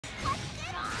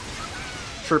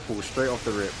triple straight off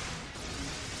the rip.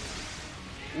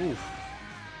 Oof.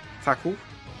 Tackle.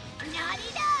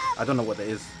 I don't know what that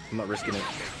is. I'm not risking it.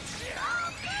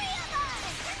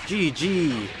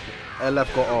 GG.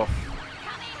 LF got off.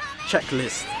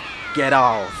 Checklist. Get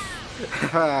off.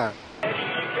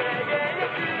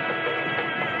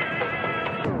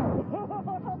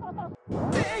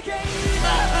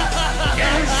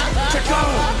 To go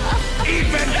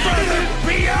even further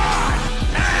beyond.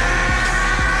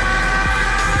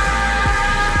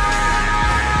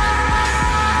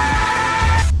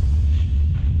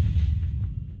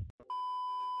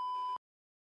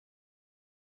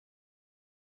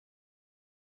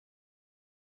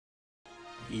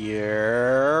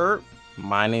 Yeah,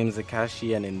 my name is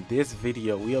Zakashi, and in this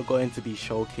video we are going to be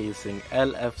showcasing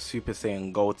LF Super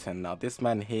Saiyan GOTEN. Now this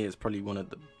man here is probably one of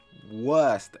the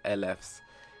worst LFs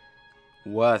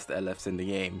in the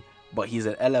game, but he's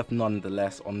an LF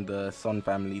nonetheless on the Sun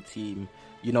family team.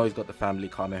 You know, he's got the family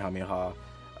Kamehameha.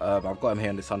 I've got him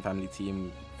here on the Sun family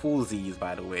team, full Z's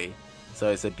by the way,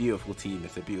 so it's a beautiful team.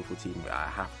 It's a beautiful team, I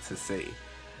have to say.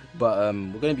 But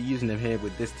we're going to be using him here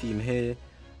with this team here.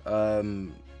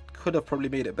 Could have probably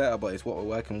made it better, but it's what we're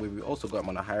working with. We also got him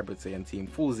on a hybrid Saiyan team,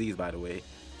 full Z's by the way.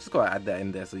 Just gotta add that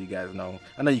in there so you guys know.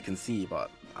 I know you can see,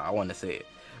 but I want to say it.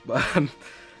 But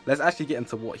let's actually get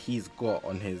into what he's got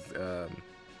on his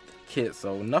kit.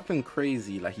 So nothing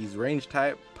crazy. Like, he's range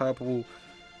type, purple.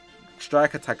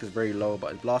 Strike attack is very low,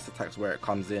 but his blast attack is where it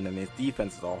comes in, and his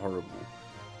defenses are horrible.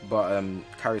 But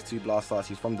carries 2 blast arts.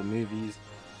 He's from the movies.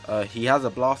 He has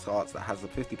a blast arts that has a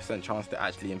 50% chance to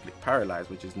actually inflict paralyze,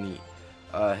 which is neat.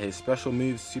 His special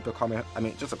moves, just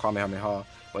a Kamehameha,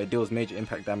 but it deals major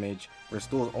impact damage,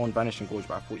 restores own vanishing gauge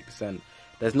by 40%.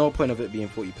 There's no point of it being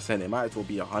 40%, it might as well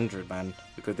be 100, man,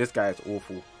 because this guy is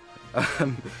awful.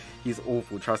 He's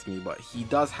awful, trust me, but he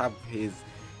does have his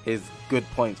good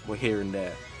points for here and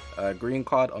there. Green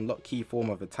card, unlock key form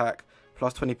of attack,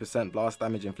 plus 20% blast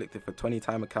damage inflicted for 20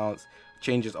 time accounts,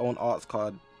 changes own arts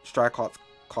card, strike arts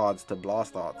cards to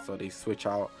blast arts, so they switch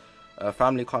out.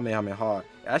 Family Kamehameha,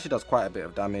 it actually does quite a bit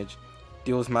of damage,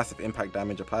 deals massive impact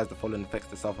damage, applies the following effects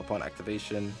to self upon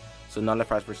activation, so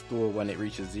nullifies restore when it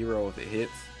reaches 0 if it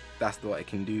hits. That's what it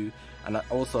can do. And it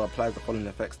also applies the following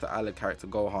effects to allied character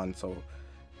Gohan, so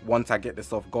once I get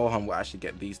this off, Gohan will actually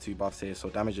get these 2 buffs here, so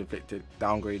damage inflicted,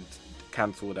 downgrade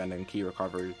cancelled, and then key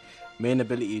recovery. Main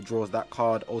ability draws that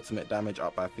card, ultimate damage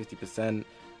up by 50%,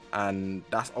 and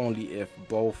that's only if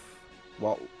both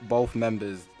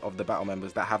members of the battle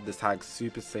members that have the tag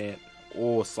Super Saiyan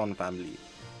or Sun family.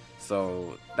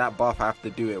 So that buff, I have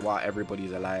to do it while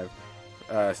everybody's alive.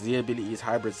 Z ability is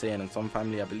Hybrid Saiyan and Sun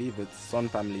family. I believe it's Sun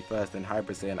family first and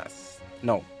Hybrid Saiyan.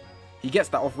 No, he gets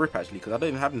that off rip actually, because I don't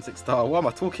even have him 6-star. What am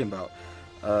I talking about?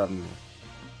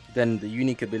 Then the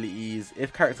unique abilities,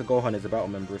 if character Gohan is a battle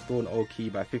member, restore an O key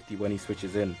by 50 when he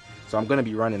switches in. So I'm going to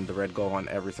be running the red Gohan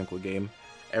every single game,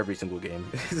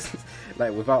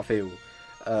 like without fail.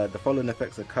 The following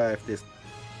effects occur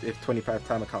if 25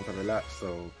 time accounts have elapsed,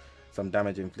 so some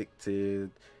damage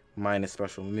inflicted, minus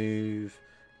special move,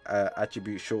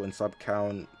 attribute shorten sub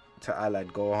count to allied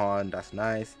Gohan, that's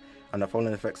nice. And the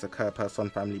following effects occur per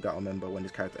Sun family battle member when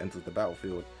this character enters the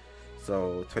battlefield,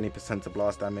 so 20% to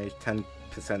blast damage, 10%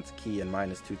 to key, and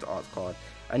minus 2 to arts card,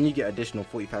 and you get additional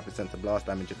 45% to blast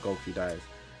damage if Goku dies.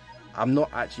 I'm not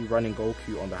actually running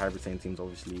Goku on the Hybrid Saiyan teams,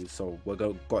 obviously, so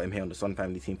got him here on the Sun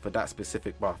family team for that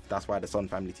specific buff. That's why the Sun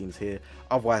family team's here.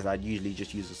 Otherwise, I'd usually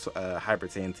just use a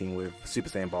Hybrid Saiyan team with Super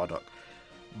Saiyan Bardock.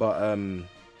 But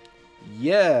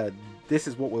yeah, this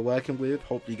is what we're working with.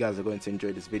 Hopefully, you guys are going to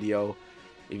enjoy this video.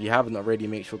 If you haven't already,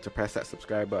 make sure to press that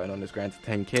subscribe button on this grind to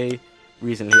 10k.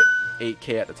 Recently hit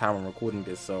 8k at the time I'm recording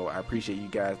this, so I appreciate you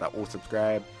guys that all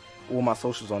subscribe. All my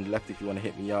socials on the left if you want to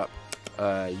hit me up.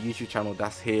 YouTube channel,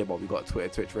 that's here, but we got Twitter,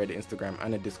 Twitch, Reddit, Instagram,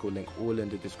 and a Discord link all in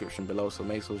the description below, so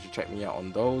make sure you check me out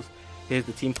on those. Here's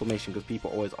the team formation, because people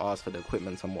always ask for the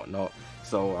equipment and whatnot,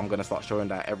 so I'm gonna start showing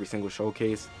that every single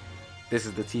showcase. This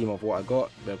is the team of what I got.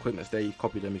 The equipment's there, you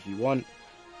copy them if you want.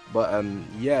 But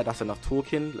yeah, that's enough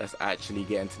talking. Let's actually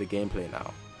get into the gameplay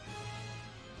now.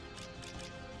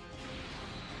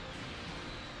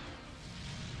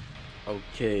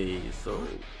 Okay, so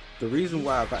the reason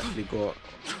why I've actually got,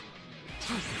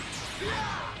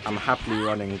 I'm happily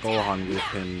running Gohan with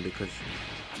him, because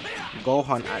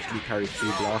Gohan actually carries 2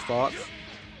 blast arts.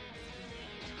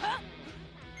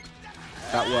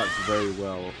 That works very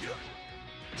well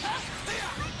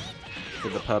for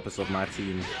the purpose of my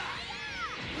team.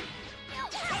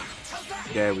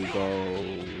 There we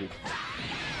go.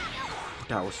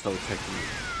 That was so techy.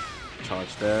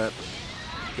 Charge there.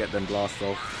 Get them blast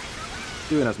off.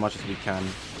 Doing as much as we can.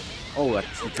 Oh,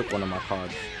 he took one of my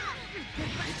cards.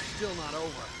 It's still not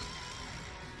over.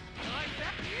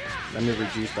 Let me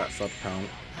reduce that sub count.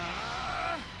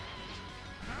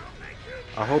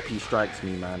 I hope he strikes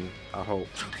me, man. I hope.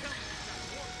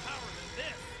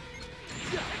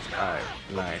 Alright,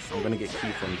 nice. I'm gonna get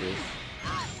key from this.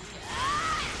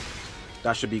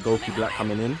 That should be Goku Black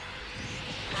coming in.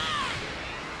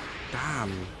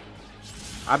 Damn.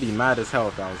 I'd be mad as hell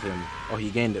if that was him. Oh, he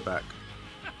gained it back.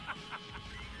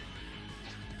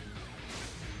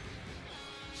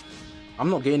 I'm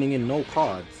not gaining in no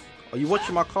cards. Are you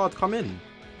watching my cards come in?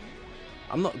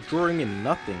 I'm not drawing in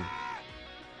nothing.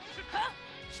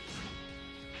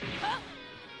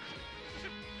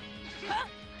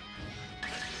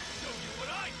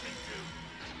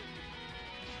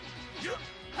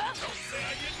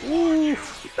 Ooh,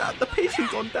 the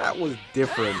patience on that was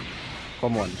different.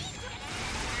 Come on.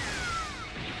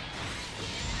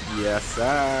 Yes,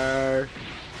 sir.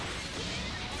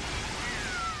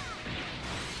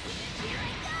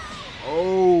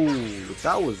 Oh,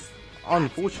 that was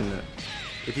unfortunate.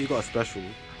 If he got a special.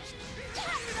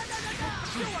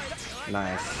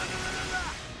 Nice.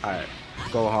 Alright,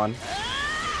 Gohan.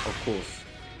 Of course.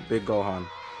 Big Gohan.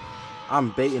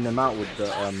 I'm baiting him out with the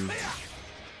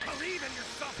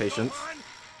patience.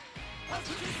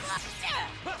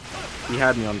 He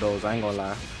had me on those, I ain't gonna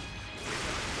lie.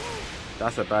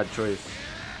 That's a bad choice.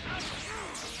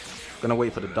 Gonna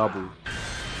wait for the double.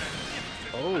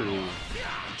 Oh.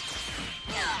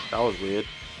 That was weird.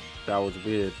 That was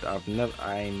weird.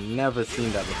 I ain't never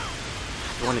seen that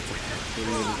before. I wanted to.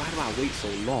 Why do I wait so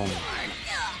long?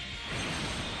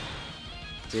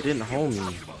 They didn't hold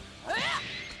me.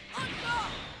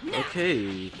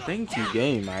 Okay, thank you,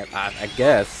 game. I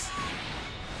guess.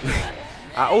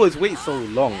 I always wait so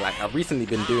long. Like, I've recently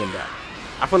been doing that.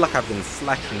 I feel like I've been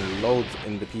slacking loads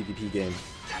in the PvP game.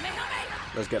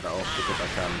 Let's get that off because I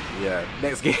can. Yeah,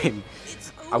 next game.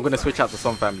 I'm gonna switch out to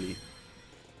some family.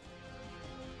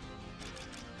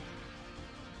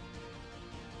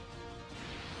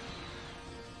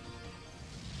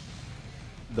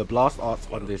 The blast arts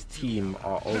on this team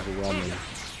are overwhelming.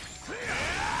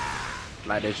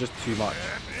 Like, there's just too much.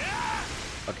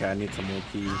 Okay, I need some more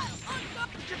key.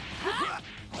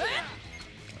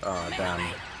 Oh,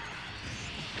 damn.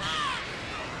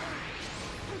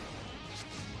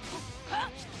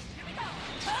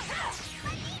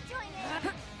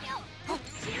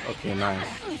 Okay, nice.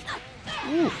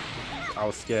 Oof, I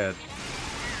was scared.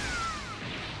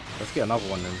 Let's get another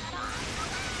one then.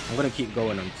 I'm gonna keep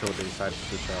going until they decide to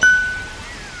switch out.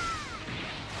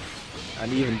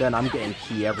 And even then, I'm getting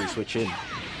key every switch in.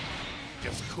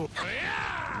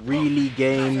 Really,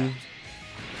 game?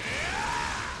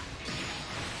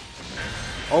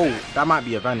 Oh, that might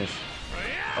be a vanish.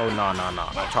 Oh, no.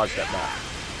 I charged that back.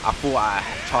 I thought I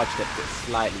charged it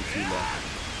slightly too long.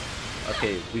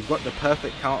 Okay, we've got the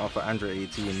perfect counter for Android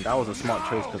 18. That was a smart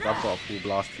choice because I've got a full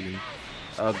blast team.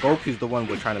 Goku's the one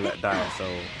we're trying to let die, so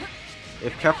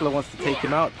if Kefla wants to take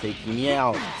him out, take him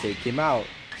out. Take him out.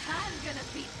 I'm gonna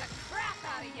beat the crap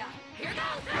out of ya. Here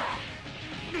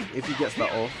goes. If he gets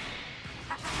that off.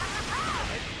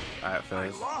 Alright,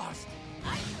 first.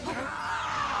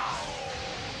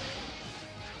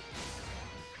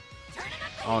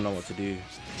 I don't know what to do.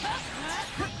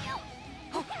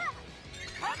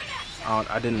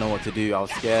 I didn't know what to do. I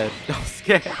was scared. I was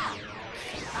scared.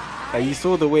 Like, you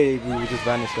saw the way we were just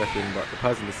vanished that thing, but the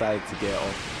person decided to get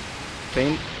off.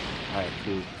 Faint? Alright,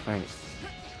 cool. Thanks.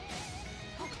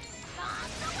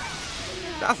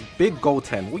 That's big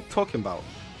GOTEN. What are you talking about?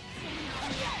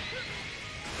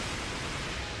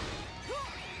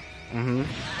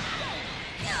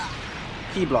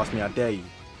 Key blast me, I dare you.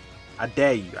 I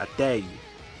dare you. I dare you.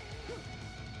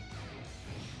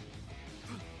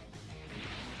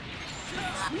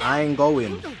 I ain't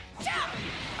going.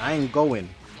 I ain't going.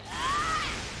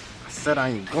 I said I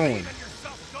ain't going.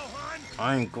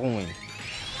 I ain't going.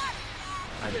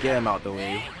 I get him out the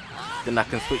way. Then I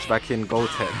can switch back in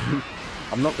GOTEN.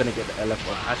 I'm not gonna get the LF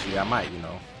off. Actually, I might, you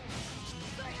know.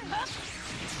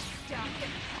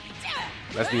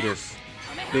 Let's do this.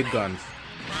 Big guns.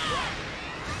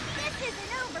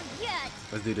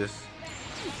 Let's do this.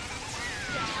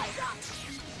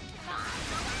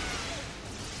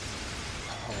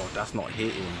 Oh, that's not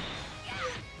hitting.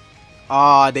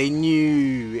 Ah, they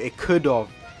knew. It could have.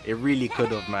 It really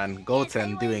could have, man.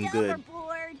 GOTEN doing good.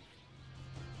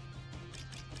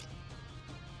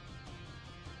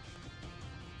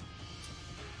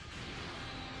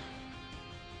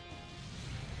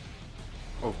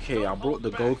 Okay, I brought the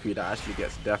Goku that actually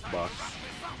gets death buffs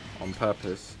on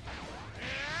purpose.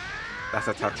 That's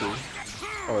a tackle.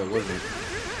 Oh, it wasn't.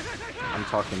 I'm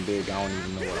talking big, I don't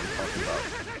even know what I'm talking about.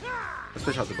 Let's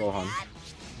switch out to Gohan.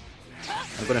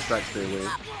 I'm gonna strike straight away.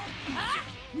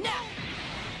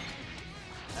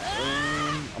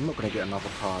 I'm not gonna get another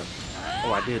card.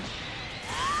 Oh, I did.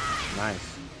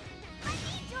 Nice.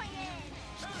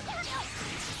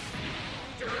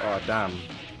 Oh, damn.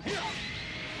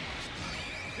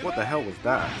 What the hell was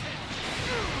that?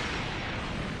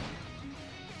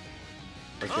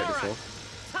 Let's get this off.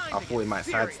 I thought it might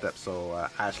sidestep, so I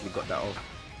actually got that off.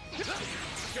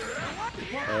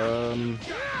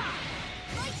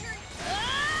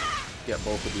 Get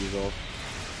both of these off.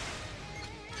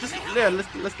 Just, yeah,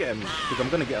 let's get him, because I'm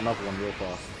gonna get another one real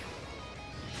fast.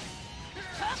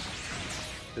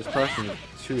 This person is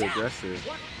too aggressive.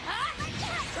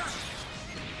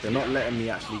 They're not letting me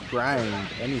actually grind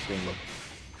anything.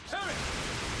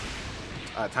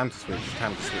 Alright, time to switch,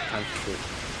 time to switch, time to switch.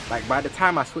 Like, by the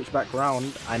time I switch back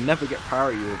around, I never get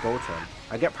priority with Goten.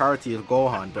 I get priority with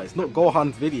Gohan, but it's not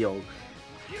Gohan's video.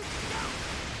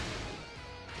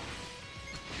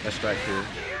 Let's strike here.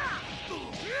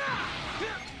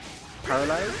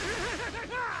 Paralyze?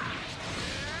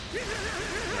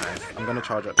 Nice. I'm gonna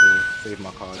charge up to save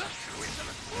my card.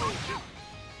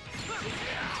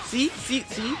 See?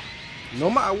 No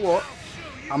matter what,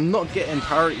 I'm not getting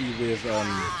parity with Goten.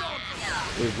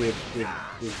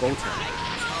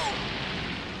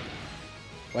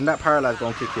 When that paralyze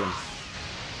gonna kick in.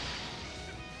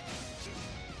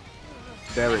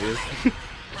 There it is.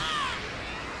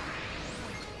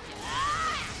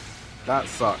 That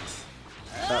sucks.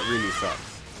 That really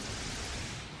sucks.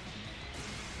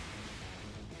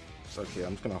 Okay,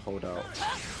 I'm just gonna hold out.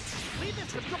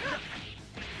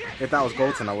 If that was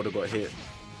Goten, I would have got hit.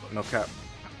 No cap.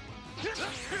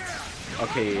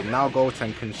 Okay, now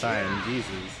Goten can shine.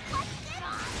 Jesus.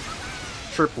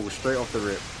 Triple, straight off the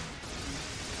rip.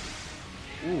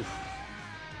 Oof.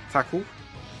 Tackle?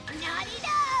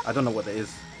 I don't know what that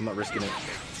is. I'm not risking it.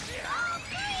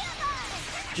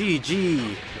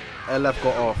 GG. LF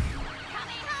got off.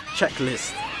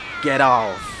 Checklist. Get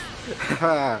off.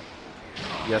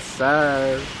 Yes,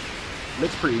 sir.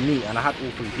 Looks pretty neat, and I had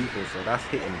all 3 people, so that's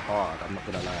hitting hard. I'm not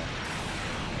gonna lie.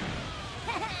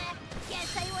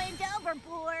 Guess I went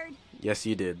overboard. Yes,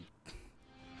 you did.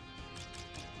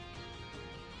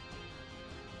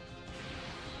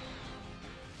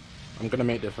 I'm gonna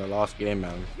make this my last game,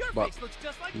 man. But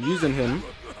using him,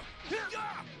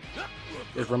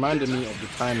 it reminded me of the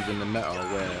times in the meta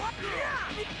where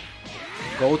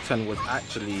Goten was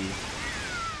actually,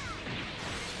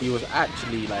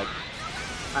 like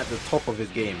at the top of his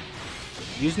game.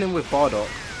 Using him with Bardock,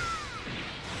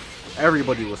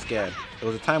 everybody was scared. There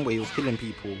was a time where he was killing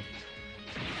people.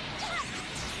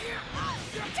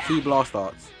 2 blast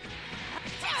arts.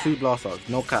 2 blast arts.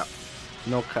 No cap.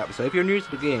 No cap. So if you're new to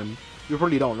the game, you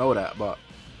probably don't know that, but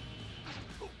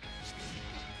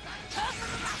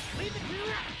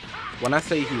when I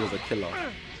say he was a killer,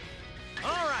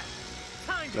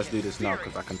 let's do this now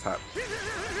because I can tap.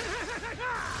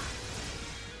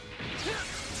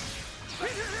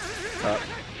 Tap.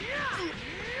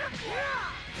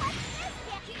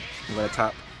 I'm gonna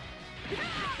tap.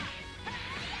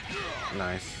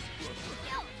 Nice.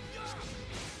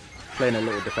 Playing a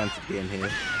little defensive game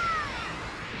here.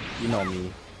 You know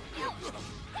me.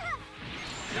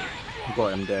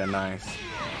 Got him there, nice.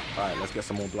 Alright, let's get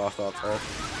some more blast arts off.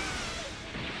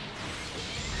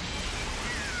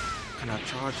 Can I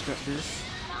charge this?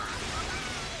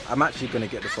 I'm actually gonna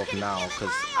get this off now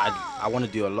because I want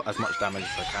to do as much damage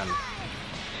as I can.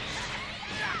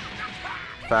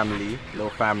 Family, little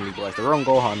family boys. The wrong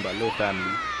Gohan, but little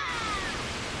family.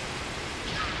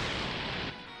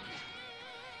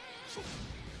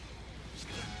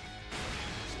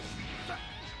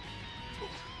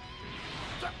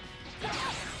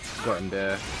 Got him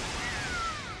there.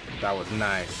 That was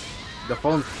nice. The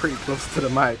phone's pretty close to the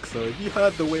mic, so if you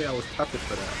heard the way I was tapping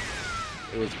for that,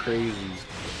 it was crazy.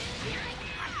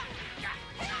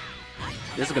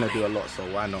 This is gonna do a lot, so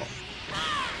why not?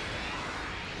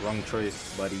 Wrong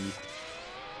choice, buddy.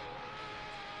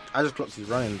 I just clocked he's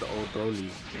running the old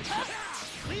Broly.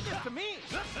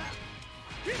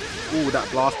 Ooh,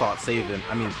 that blast art saved him.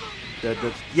 I mean,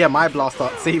 yeah, my blast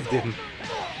art saved him.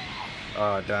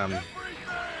 Oh, damn.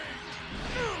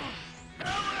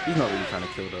 He's not really trying to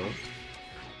kill though.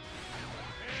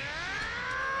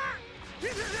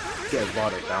 Get his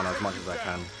Bardock down as much as I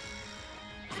can.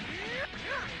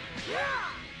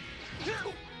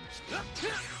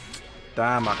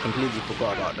 Damn, I completely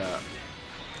forgot about that.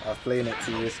 I was playing it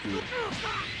too risky.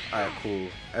 Alright, cool.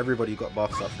 Everybody got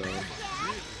buffs up though.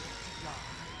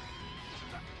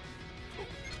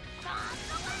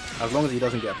 As long as he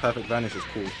doesn't get a perfect vanish, it's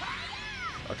cool.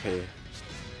 Okay.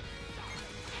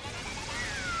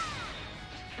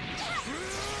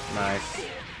 Nice.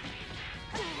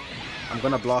 I'm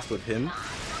gonna blast with him.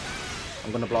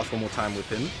 I'm gonna blast one more time with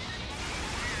him.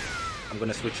 I'm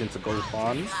gonna switch into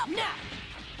Gohan.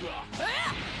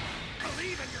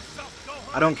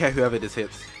 I don't care whoever this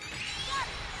hits.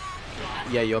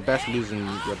 Yeah, you're best losing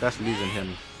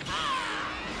him.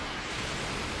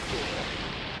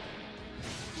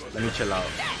 Let me chill out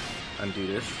and do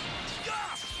this.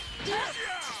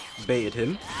 Baited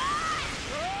him.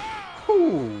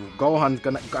 Ooh, Goten's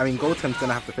gonna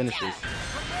have to finish this.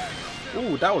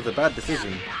 Ooh, that was a bad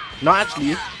decision. No,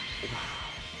 actually,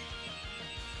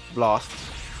 blast.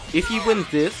 If he wins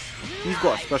this, he's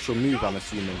got a special move, I'm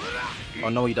assuming. Oh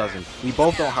no, he doesn't. We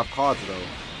both don't have cards though,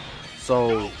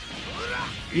 so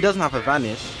he doesn't have a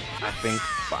vanish, I think.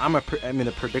 But I'm in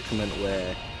a predicament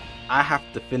where I have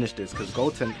to finish this because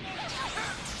Goten.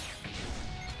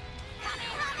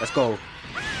 Let's go.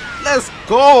 Let's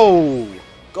go.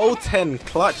 Goten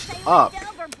clutched up.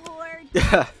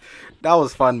 Yeah, that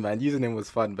was fun, man. Using him was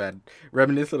fun, man.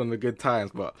 Reminiscing on the good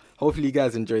times. But hopefully you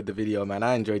guys enjoyed the video, man.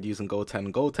 I enjoyed using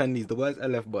Goten. Goten, he's the worst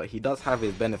LF, but he does have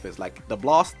his benefits. Like the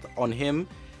blast on him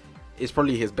is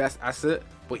probably his best asset.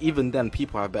 But even then,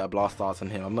 people have better blast starts than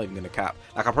him. I'm not even gonna cap.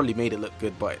 Like I probably made it look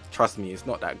good, but trust me, it's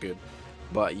not that good.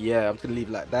 But yeah, I'm just gonna leave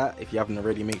it like that. If you haven't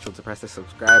already, make sure to press the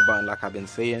subscribe button like I've been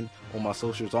saying. All my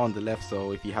socials are on the left,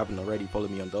 so if you haven't already, follow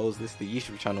me on those. This is the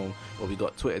YouTube channel where we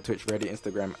got Twitter, Twitch, Reddit,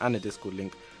 Instagram, and a Discord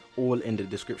link, all in the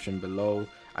description below.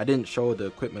 I didn't show the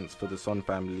equipments for the Son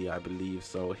family, I believe,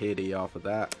 so here they are for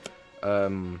that.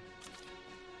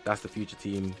 That's the future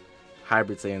team,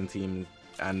 hybrid Saiyan team,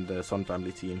 and the Son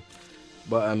family team.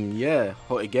 But yeah,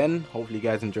 again, hopefully you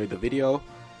guys enjoyed the video.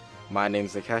 My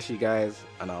name's Zakashi, guys,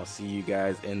 and I'll see you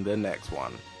guys in the next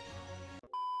one.